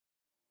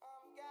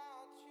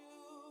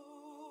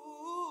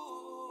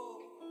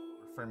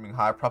framing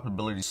high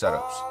probability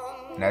setups.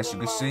 And as you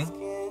can see,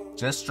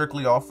 just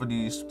strictly off of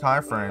these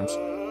time frames,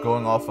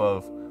 going off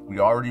of, we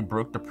already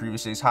broke the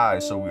previous day's high,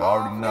 so we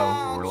already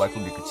know we're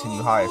likely to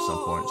continue high at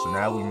some point. So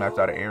now we mapped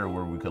out an area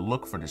where we could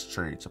look for this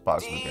trade to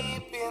possibly get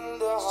in,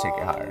 to take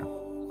it higher.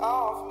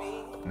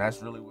 And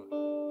that's really what...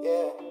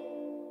 Yeah.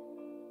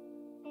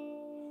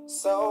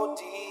 So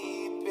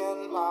deep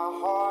in my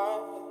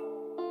heart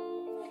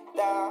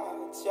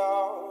that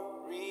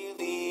you're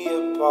really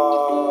a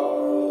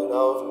part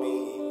of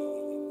me.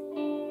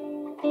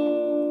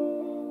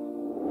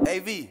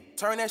 AV,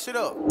 turn that shit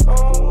up.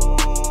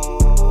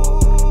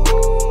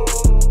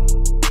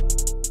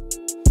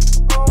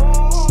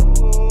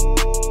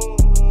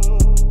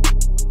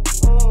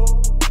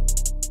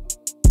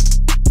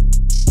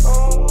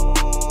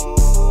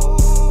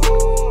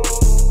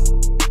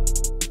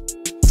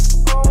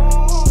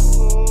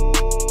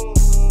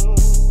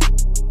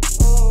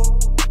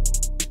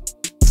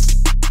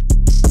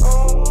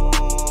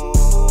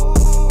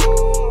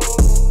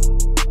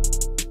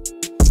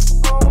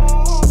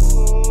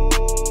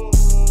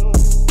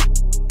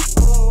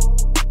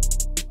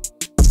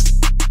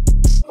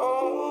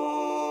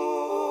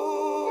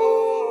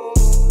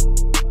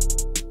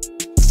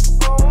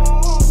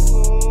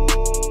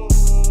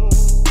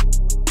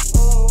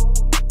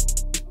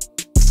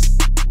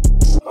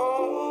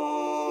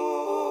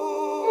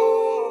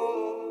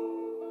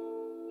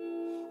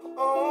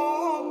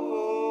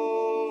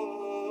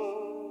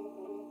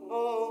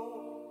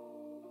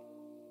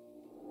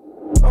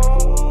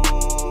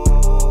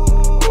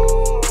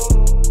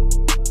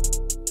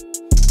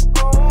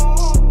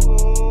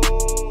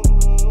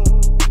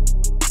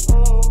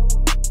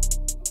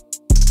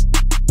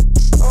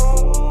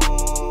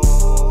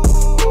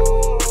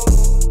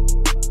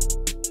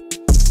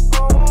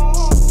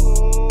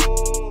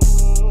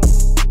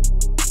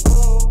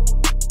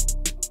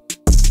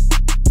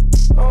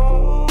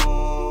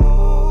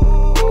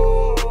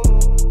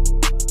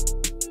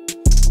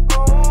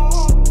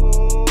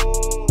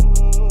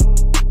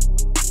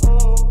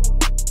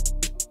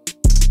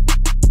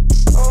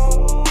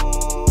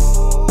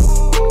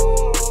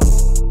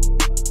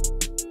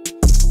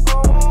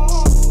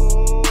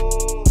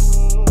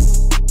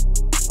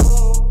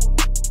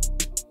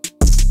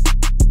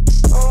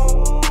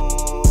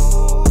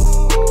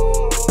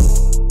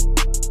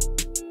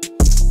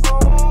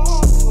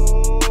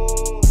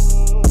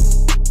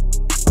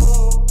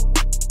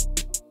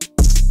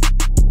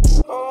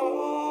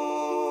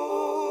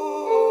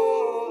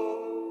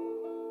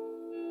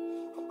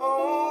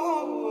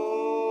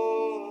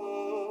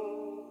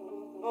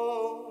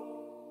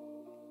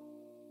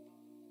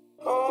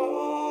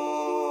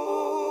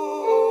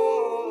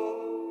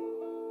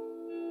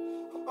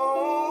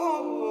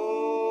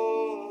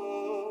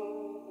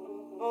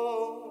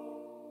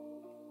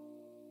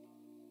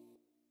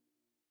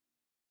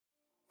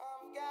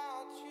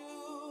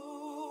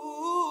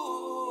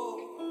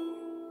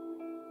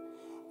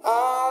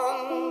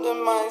 Under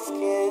my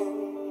skin,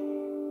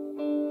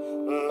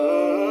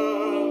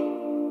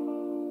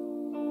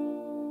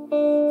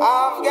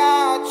 I've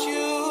got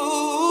you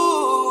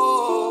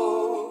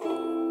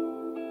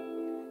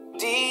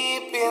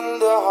deep in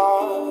the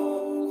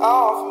heart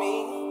of me,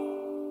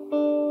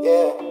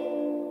 yeah.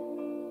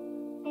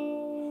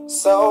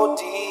 So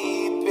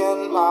deep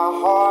in my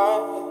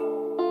heart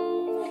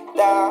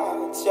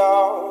that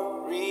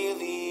you're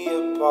really a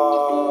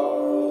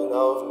part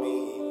of me.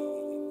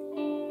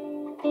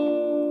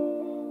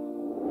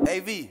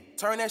 AV,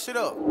 turn that shit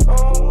up.